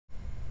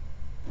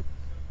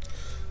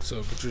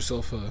So get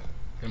yourself a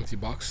empty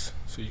box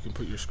so you can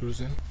put your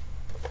screws in.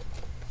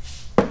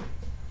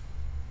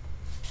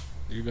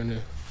 You're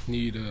gonna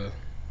need a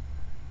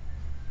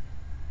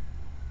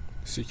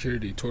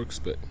security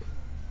Torx bit.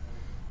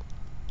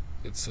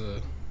 It's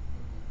a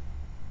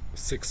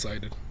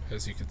 6-sided,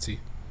 as you can see.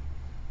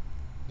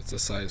 It's a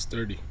size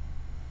 30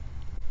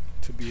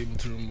 to be able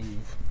to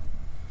remove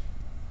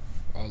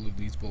all of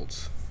these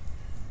bolts.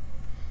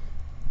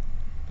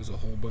 There's a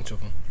whole bunch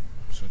of them,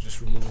 so just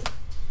remove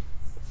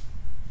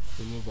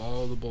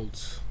all the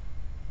bolts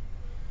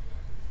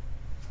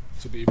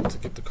to be able to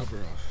get the cover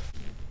off.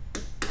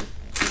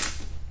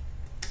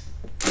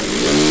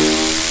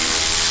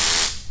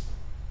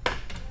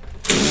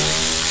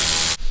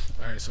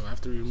 Alright, so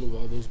after you remove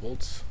all those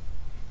bolts,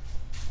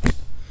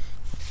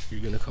 you're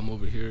gonna come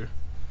over here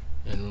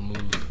and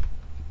remove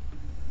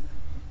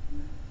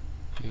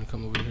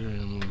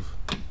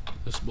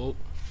this bolt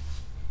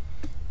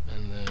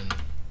and then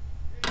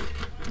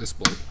this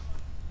bolt.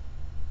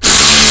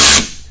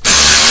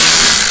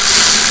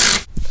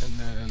 And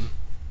then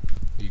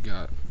you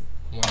got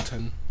one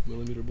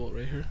 10mm bolt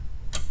right here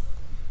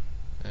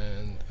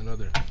and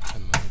another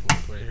 10mm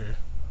bolt right here.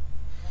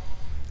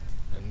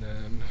 And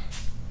then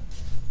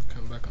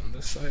come back on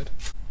this side.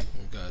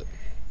 We've got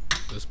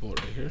this bolt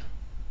right here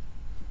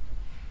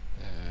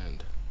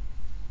and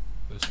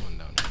this one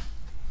down here.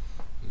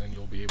 And then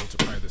you'll be able to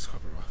pry this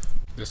cover off.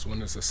 This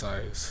one is a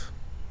size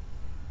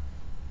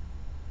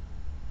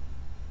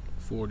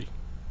 40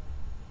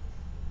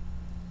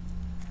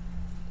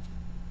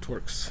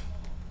 Torx.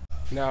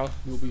 Now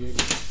you'll be able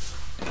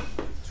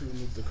to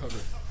remove the cover.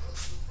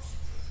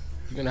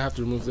 You're gonna have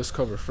to remove this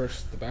cover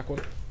first, the back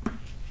one.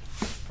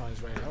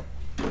 Pries right out,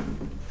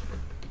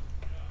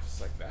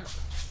 just like that.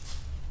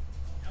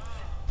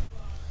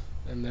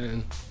 And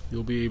then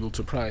you'll be able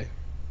to pry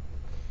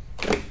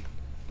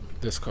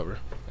this cover.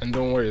 And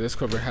don't worry, this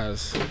cover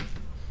has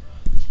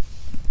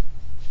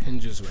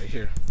hinges right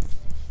here.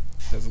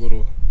 It has a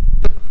little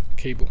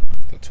cable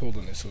that's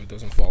holding it so it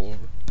doesn't fall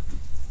over,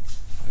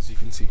 as you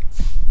can see,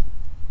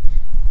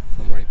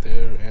 from right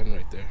there and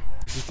right there.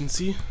 As you can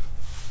see,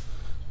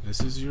 this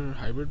is your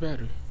hybrid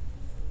battery.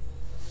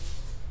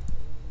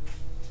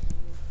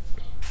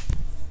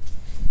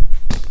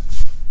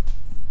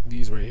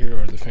 These right here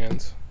are the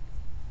fans.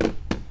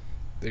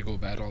 They go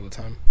bad all the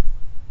time.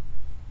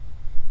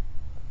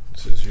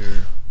 This is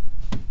your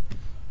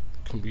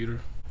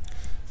computer.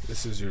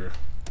 This is your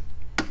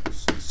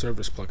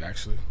service plug,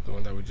 actually, the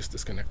one that we just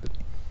disconnected.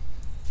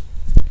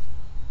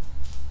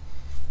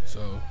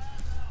 So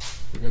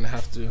we're gonna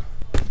have to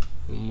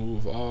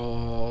remove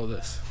all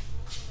this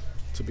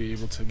to be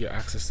able to get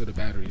access to the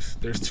batteries.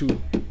 There's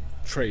 2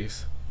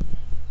 trays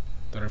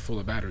that are full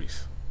of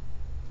batteries.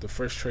 The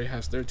first tray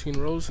has 13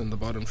 rows and the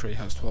bottom tray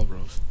has 12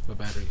 rows of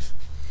batteries.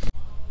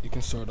 You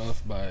can start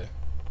off by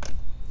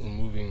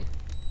removing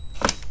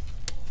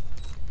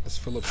this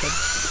Phillips head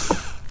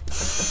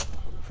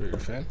for your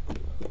fan.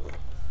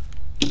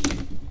 Put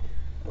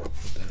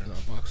that in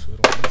our box so we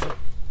don't lose it.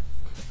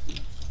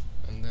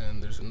 And then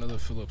there's another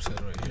Phillips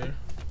head right here.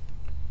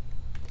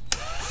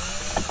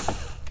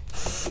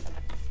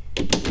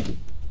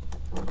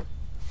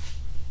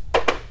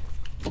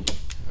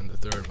 And the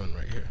third one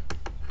right here.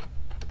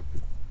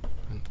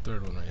 And the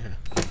third one right here.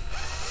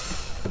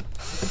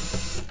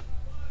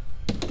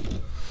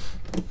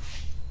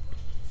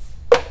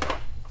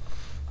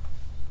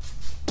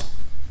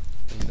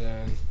 And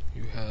then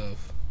you have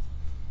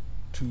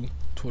 2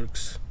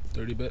 Torx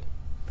 30-bit,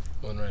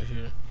 one right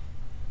here,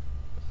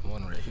 and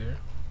one right here,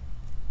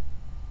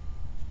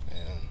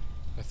 and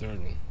a third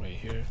one right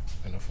here,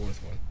 and a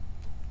fourth one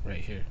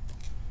right here.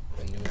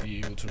 And you'll be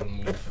able to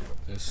remove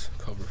this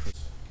cover.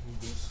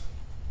 Move this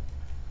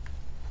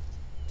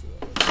to the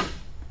other side.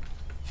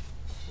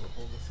 We'll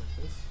hold this like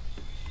this,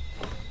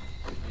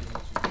 and be able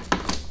to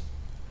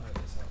pry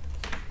this out.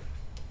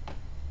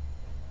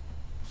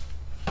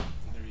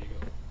 And there you go.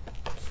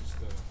 This is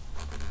the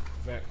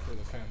vent for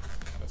the fan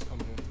that's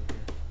coming in through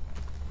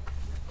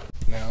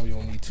here. Now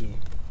you'll need to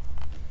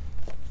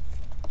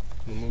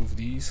remove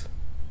these.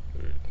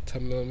 They're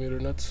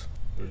 10mm nuts.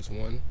 There's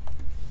 1,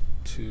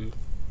 2,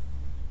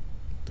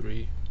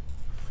 3,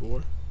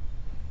 4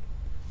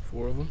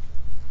 of them.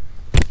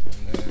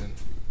 And then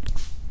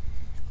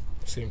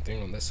same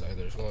thing on this side.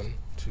 There's 1,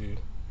 2,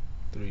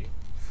 3,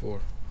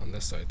 4 on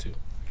this side too.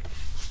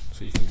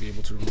 So you can be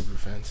able to remove your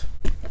fans.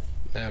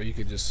 Now you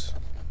could just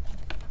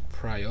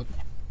pry up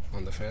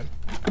on the fan,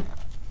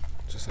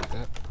 just like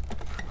that,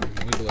 and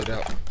wiggle it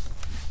out.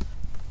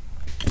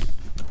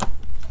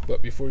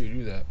 But before you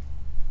do that,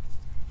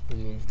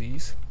 remove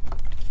these.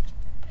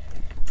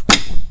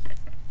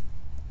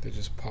 They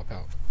just pop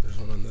out. There's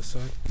one on this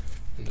side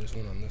and there's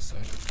one on this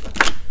side.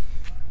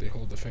 They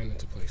hold the fan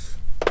into place.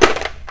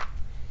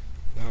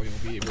 Now you'll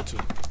be able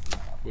to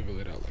wiggle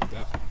it out like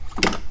that.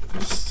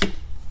 Just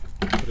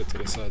put it to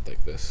the side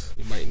like this.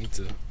 You might need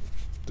to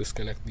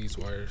disconnect these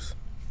wires.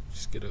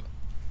 Just get a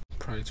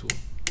pry tool.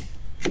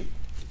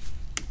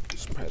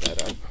 Just pry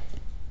that out.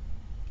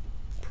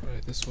 Pry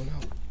this one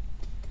out.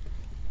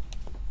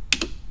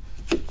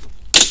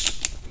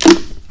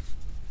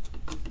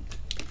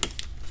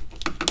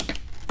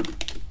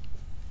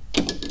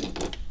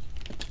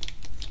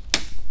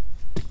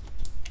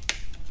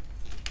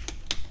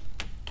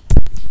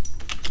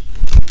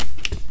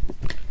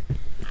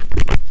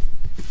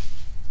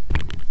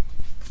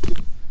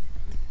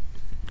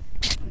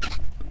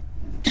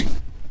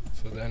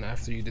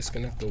 after you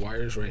disconnect the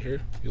wires right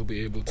here, you'll be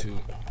able to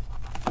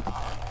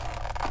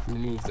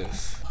remove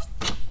this.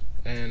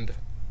 And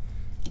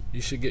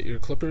you should get your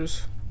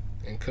clippers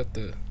and cut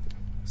the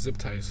zip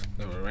ties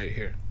that were right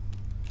here,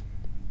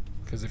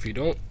 because if you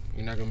don't,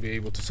 you're not going to be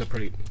able to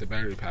separate the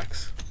battery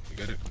packs. You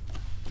gotta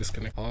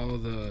disconnect all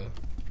the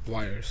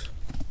wires.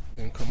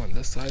 Then come on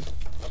this side,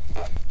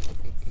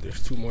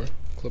 there's 2 more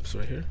clips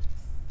right here.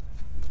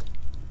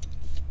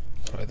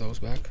 Pry those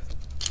back,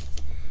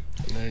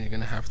 and then you're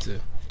gonna have to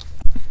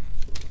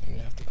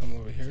come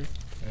over here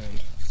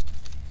and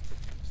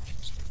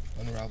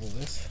unravel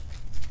this,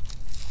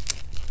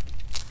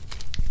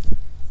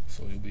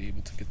 so you'll be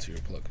able to get to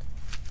your plug.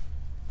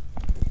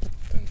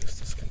 Then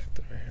just disconnect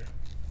it right here,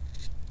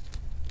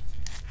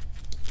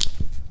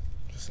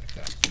 just like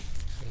that.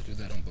 And do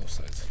that on both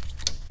sides.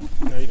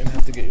 Now you're gonna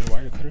have to get your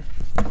wire cutter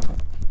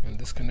and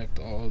disconnect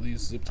all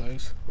these zip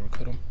ties, or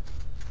cut them.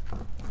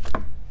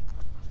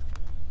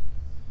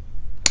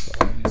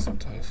 All these zip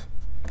ties.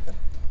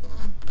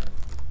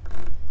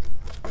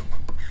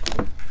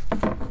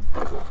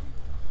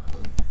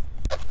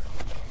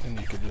 And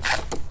you can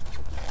just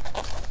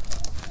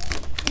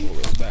pull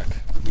this back.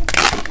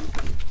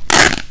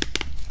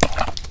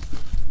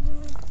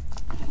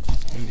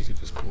 And you can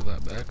just pull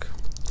that back.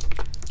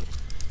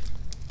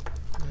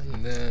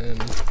 And then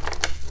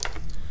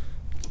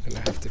you're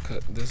gonna have to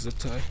cut this zip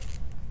tie.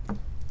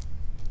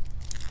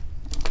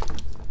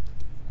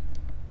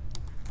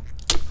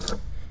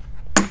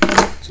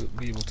 To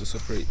be able to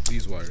separate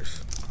these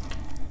wires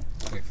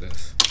like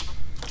this.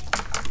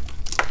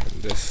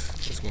 And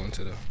this is going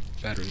to the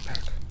battery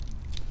pack.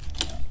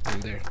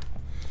 And there.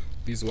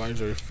 These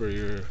wires are for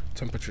your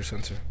temperature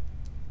sensor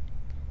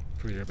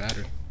for your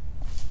battery.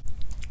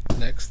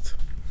 Next,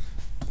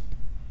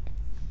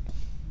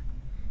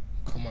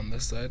 come on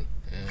this side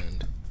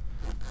and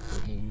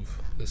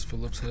remove this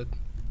Phillips head,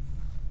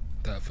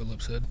 that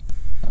Phillips head,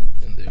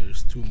 and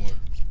there's 2 more.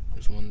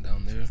 There's one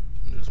down there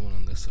and there's one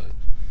on this side,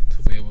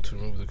 to be able to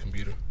remove the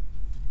computer.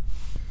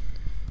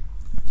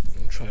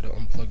 And try to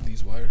unplug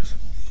these wires.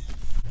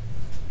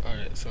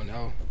 Alright, so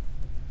now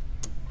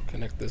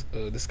connect this,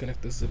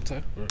 disconnect this zip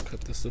tie, or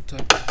cut this zip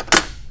tie,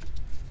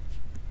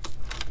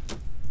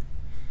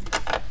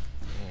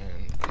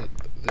 and cut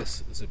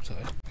this zip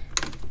tie.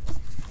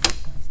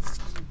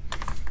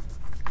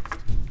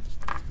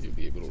 You'll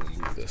be able to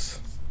remove this,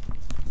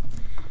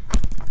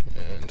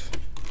 and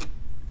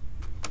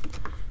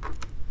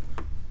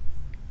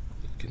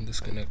you can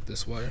disconnect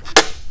this wire.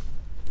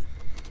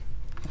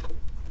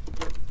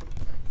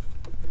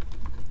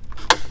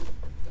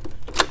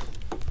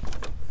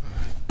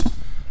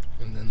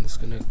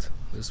 Disconnect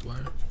this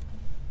wire.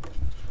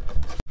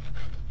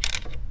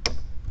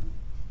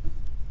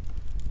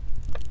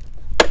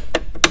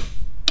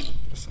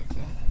 Just like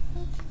that.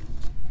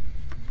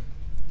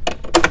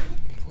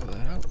 Pull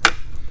that out.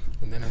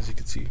 And then as you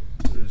can see,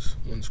 there's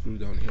 1 screw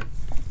down here.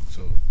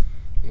 So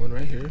 1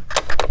 right here,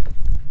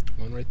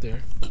 1 right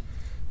there,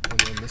 and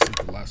then this is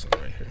the last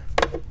one right here.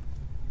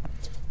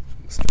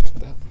 Disconnect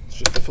that. It's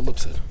just the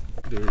Phillips head.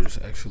 There's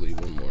actually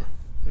 1 more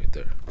right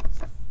there.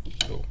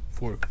 So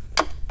 4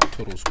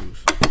 total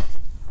screws.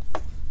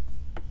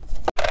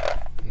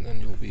 And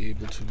then you'll be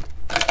able to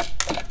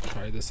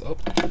pry this up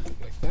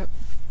like that,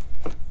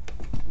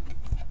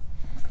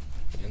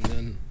 and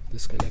then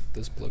disconnect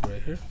this plug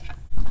right here,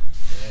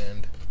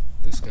 and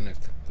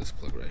disconnect this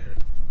plug right here.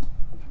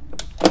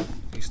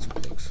 These 2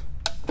 plugs,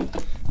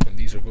 and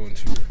these are going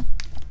to your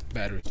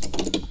battery.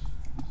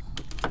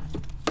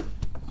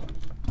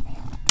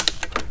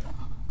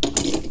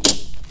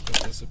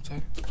 Got the zip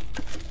tie,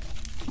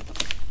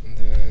 and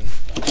then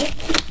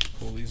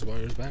pull these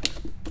wires back.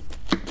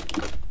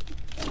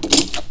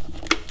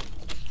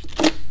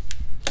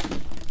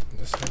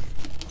 This one.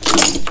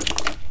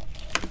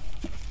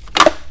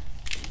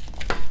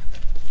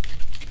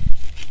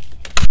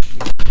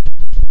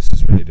 This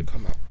is ready to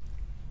come out.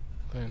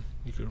 Then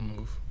you can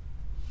remove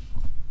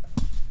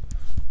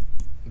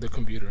the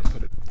computer and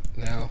put it.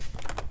 Now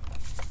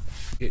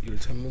get your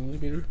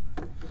 10mm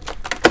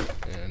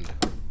and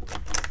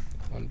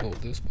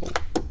unbolt this bolt.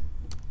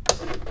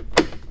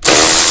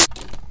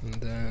 And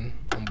then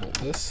unbolt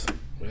this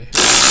right here.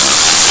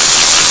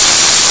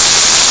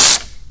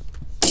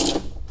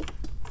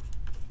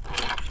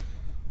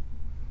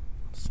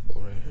 This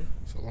bolt right here,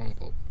 it's a long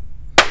bolt.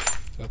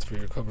 That's for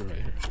your cover right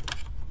here.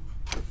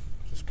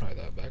 Just pry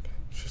that back,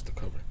 it's just the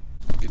cover.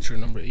 Get your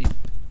number 8,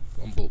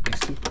 unbolt these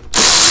 2.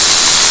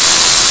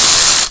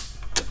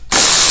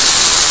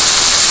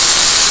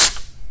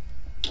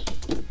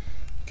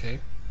 Okay,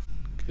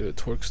 get a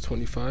Torx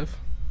 25.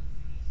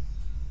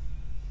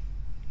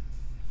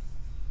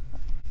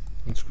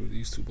 Unscrew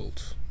these 2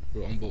 bolts,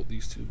 or unbolt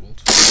these 2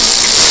 bolts.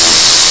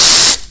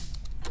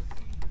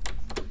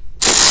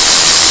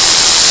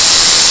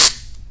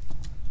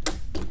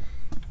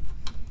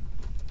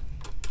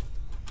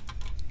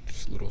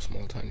 Just little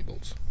small tiny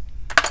bolts.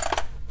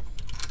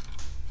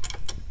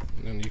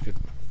 And then you could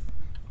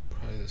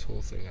pry this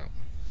whole thing out.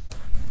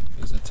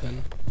 There's a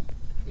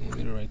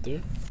 10mm right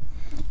there,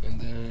 and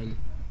then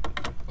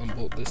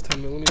unbolt this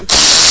 10mm.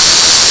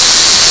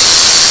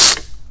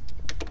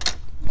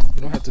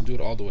 You don't have to do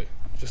it all the way,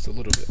 just a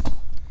little bit.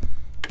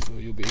 So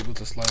you'll be able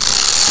to slide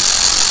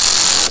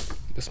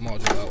this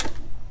module out.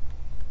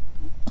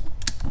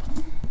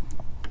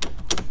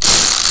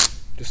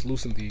 Just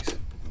loosen these,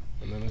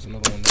 and then there's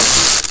another one there.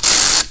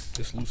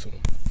 Just loosen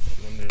them,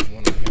 and then there's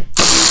one right here,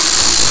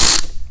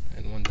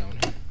 and one down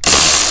here.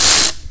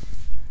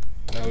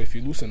 Now if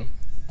you loosen them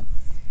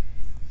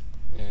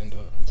and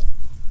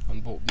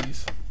unbolt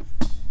these,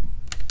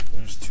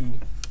 there's two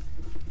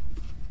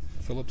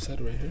Phillips head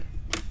right here,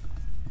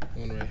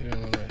 one right here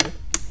and one right here.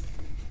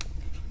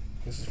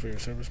 This is for your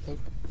service plug.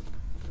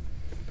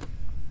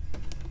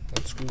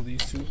 Unscrew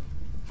these two,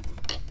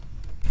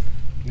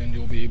 and then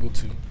you'll be able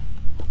to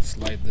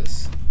slide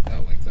this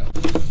out like that.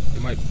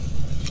 You might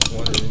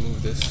want to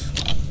remove this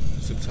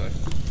zip tie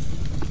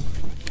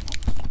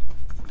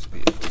to be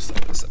able to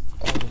slide this up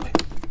all the way.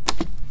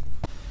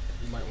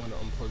 You might want to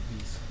unplug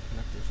these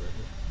connectors right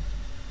here.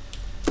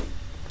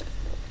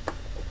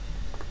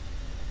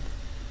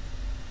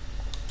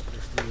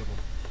 There's three of them.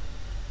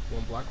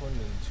 One black one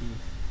and two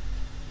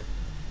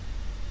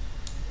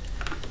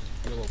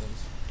yellow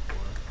ones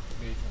or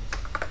beige ones.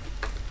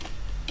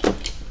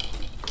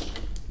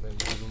 Then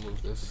you remove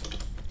this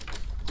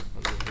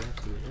under here,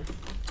 through here.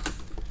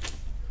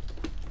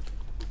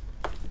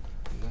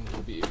 And then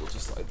you'll be able to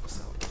slide this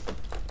out.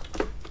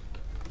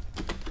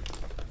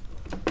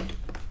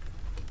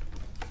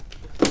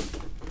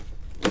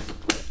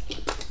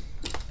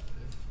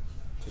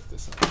 Take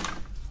this out.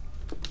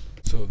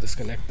 So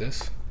disconnect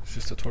this. It's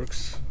just a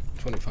Torx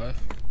 25.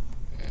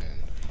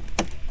 And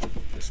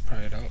just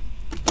pry it out.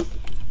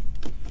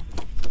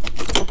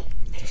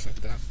 Just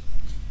like that.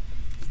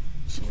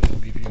 So it'll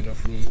give you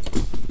enough room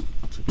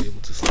to be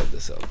able to slide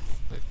this out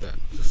like that,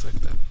 just like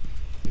that.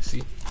 You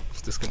see,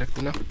 it's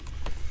disconnected now.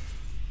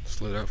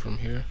 Slid out from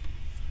here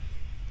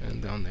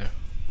and down there.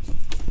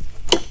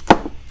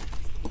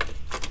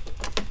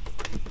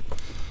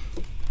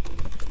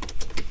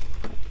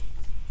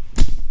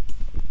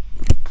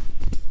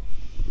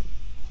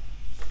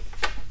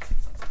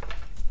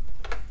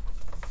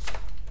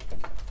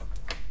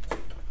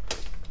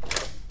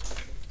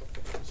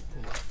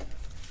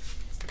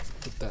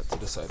 Put that to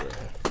the side right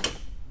here.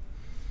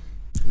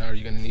 Now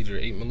you're going to need your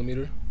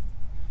 8mm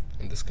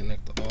and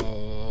disconnect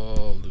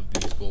all of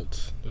these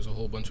bolts. There's a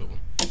whole bunch of them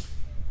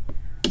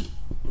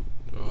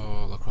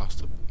all across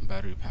the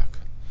battery pack.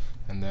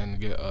 And then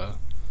get a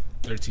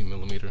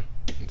 13mm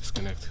and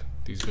disconnect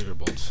these bigger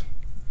bolts,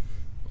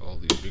 all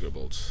these bigger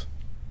bolts,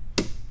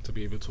 to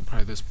be able to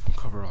pry this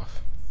cover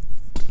off.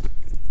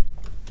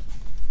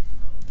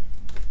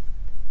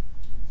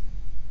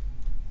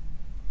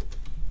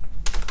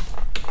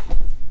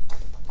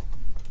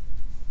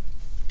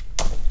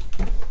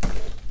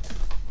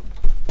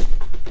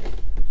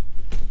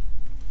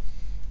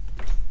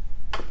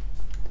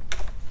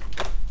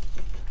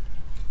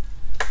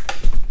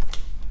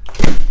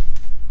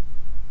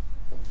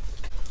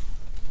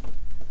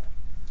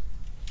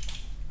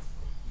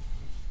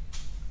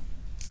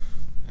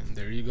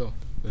 There you go.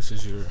 This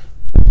is your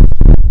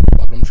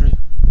bottom tray,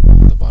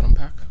 the bottom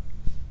pack,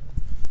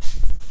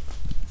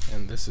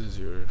 and this is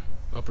your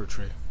upper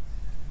tray.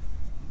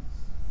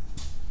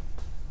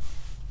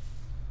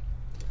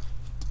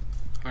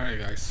 Alright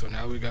guys, so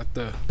now we got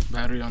the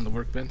battery on the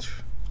workbench.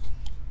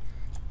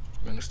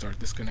 I'm going to start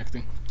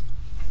disconnecting.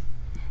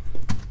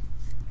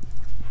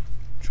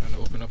 Trying to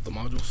open up the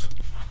modules.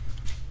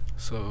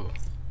 So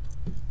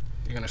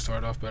you're going to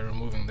start off by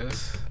removing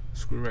this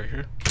screw right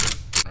here,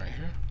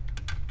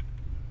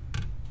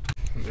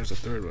 and there's a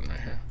third one right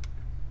here.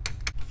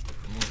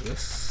 Remove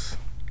this,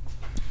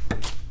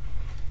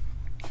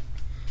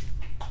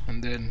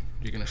 and then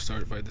you're gonna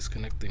start by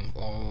disconnecting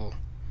all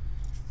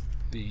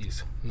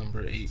these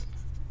number 8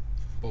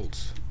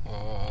 bolts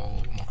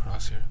all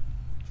across here,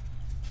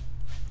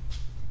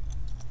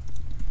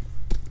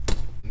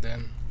 and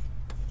then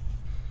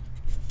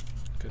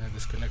gonna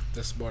disconnect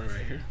this bar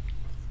right here.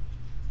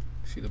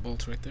 See the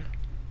bolts right there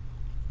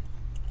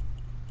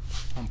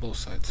on both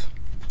sides.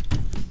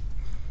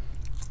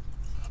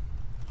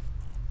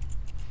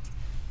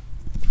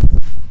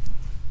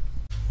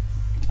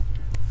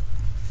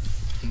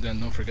 And then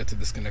don't forget to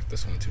disconnect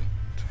this one too.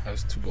 It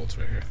has 2 bolts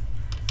right here.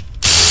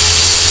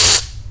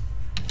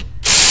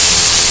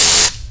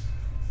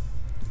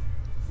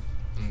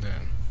 And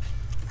then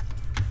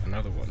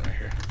another one right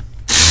here.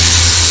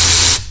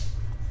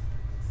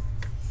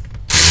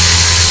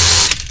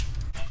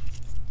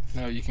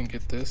 Now you can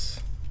get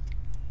this.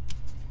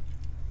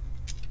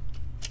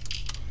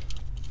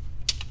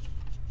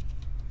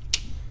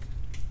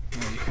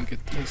 Now you can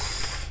get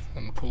this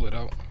and pull it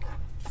out.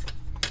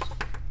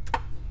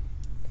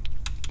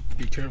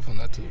 Be careful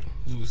not to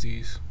lose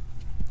these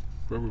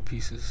rubber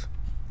pieces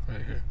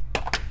right here.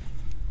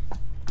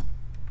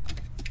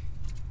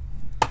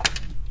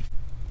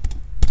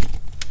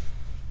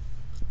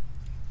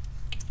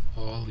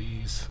 All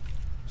these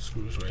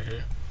screws right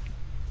here,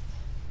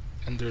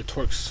 and they're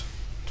Torx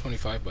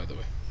 25 by the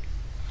way,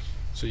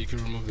 so you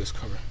can remove this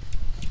cover.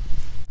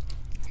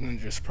 And then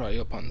just pry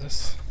up on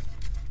this,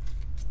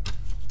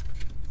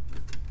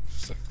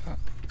 just like that.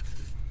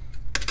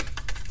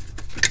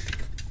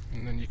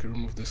 And then you can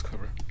remove this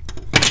cover.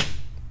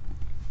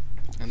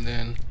 And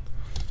then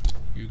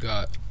you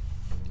got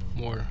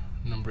more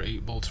number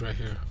 8 bolts right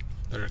here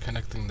that are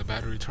connecting the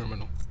battery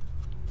terminal.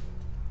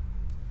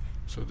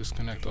 So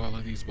disconnect all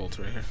of these bolts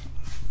right here.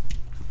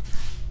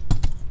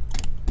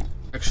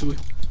 Actually,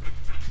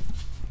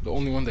 the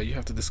only one that you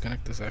have to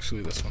disconnect is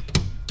actually this one.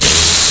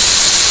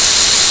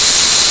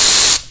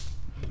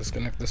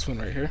 Disconnect this one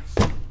right here.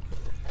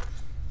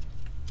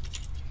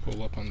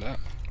 Pull up on that.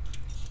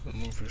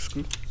 Remove your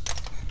screw.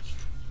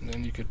 And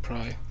then you could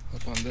pry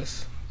up on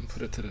this and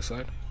put it to the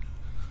side.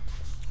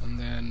 And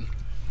then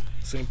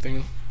same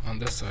thing on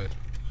this side.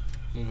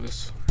 Move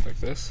this like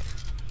this.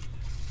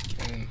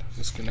 And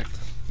disconnect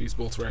these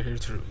bolts right here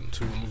to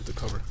remove the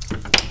cover.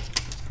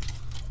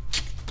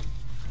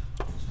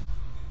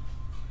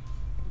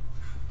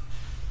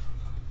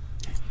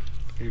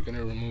 You're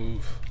gonna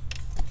remove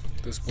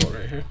this bolt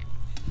right here.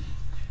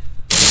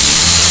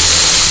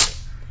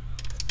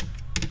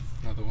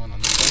 Another one on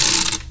this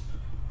side.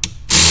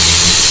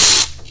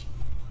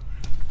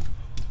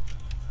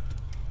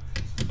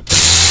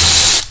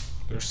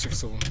 There's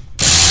 6 of them.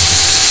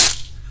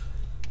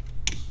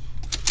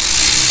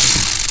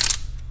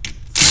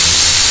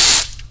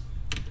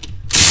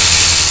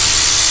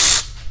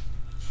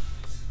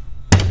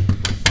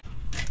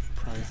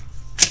 Pry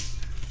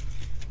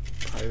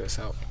this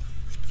out.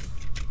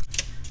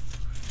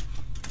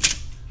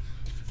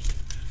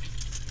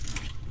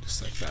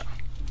 Just like that.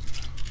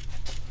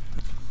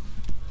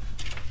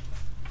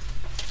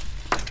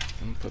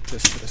 And put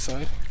this to the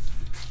side.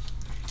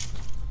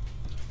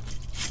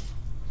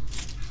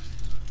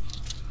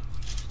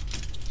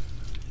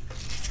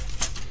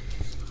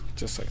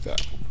 Just like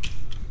that.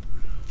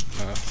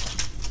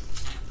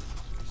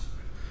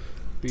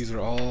 These are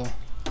all.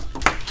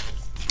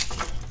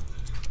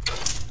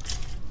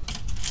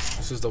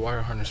 This is the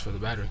wire harness for the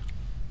battery.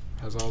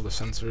 Has all the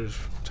sensors,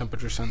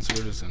 temperature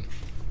sensors, and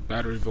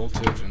battery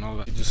voltage, and all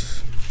that. You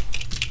just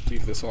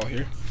leave this all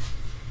here,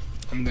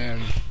 and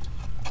then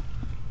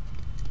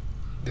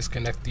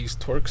disconnect these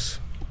Torx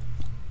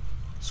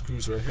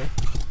screws right here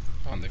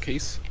on the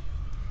case.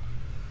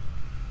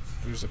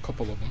 There's a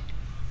couple of them.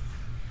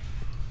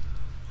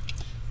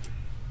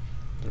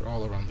 They're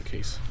all around the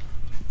case.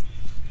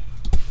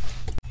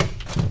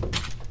 And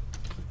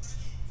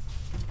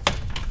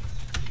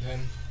then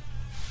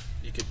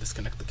you can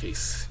disconnect the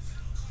case.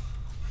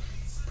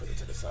 Put it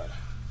to the side.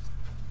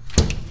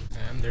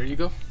 And there you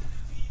go.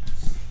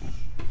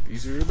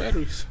 These are your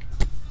batteries.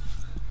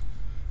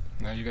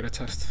 Now you gotta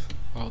test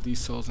all these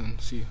cells and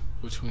see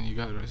which one you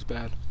got is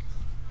bad.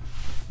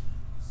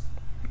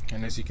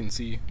 And as you can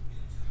see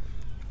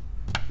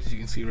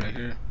right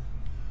here,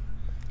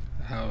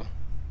 how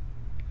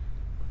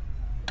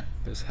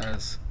this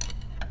has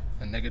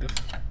a negative.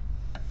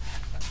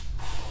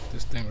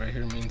 This thing right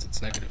here means it's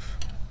negative.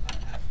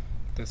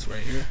 This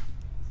right here,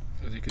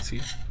 as you can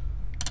see,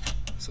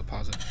 it's a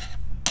positive.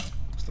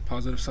 It's the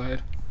positive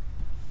side.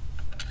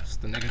 It's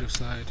the negative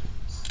side.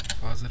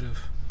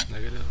 Positive,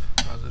 negative,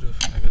 positive,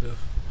 negative,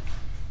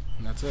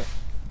 and that's it.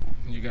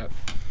 You got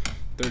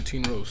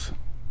 13 rows.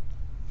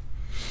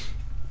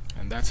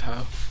 And that's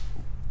how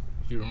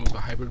you remove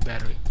a hybrid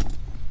battery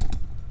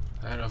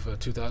out of a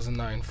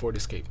 2009 Ford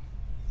Escape.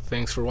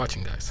 Thanks for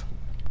watching, guys.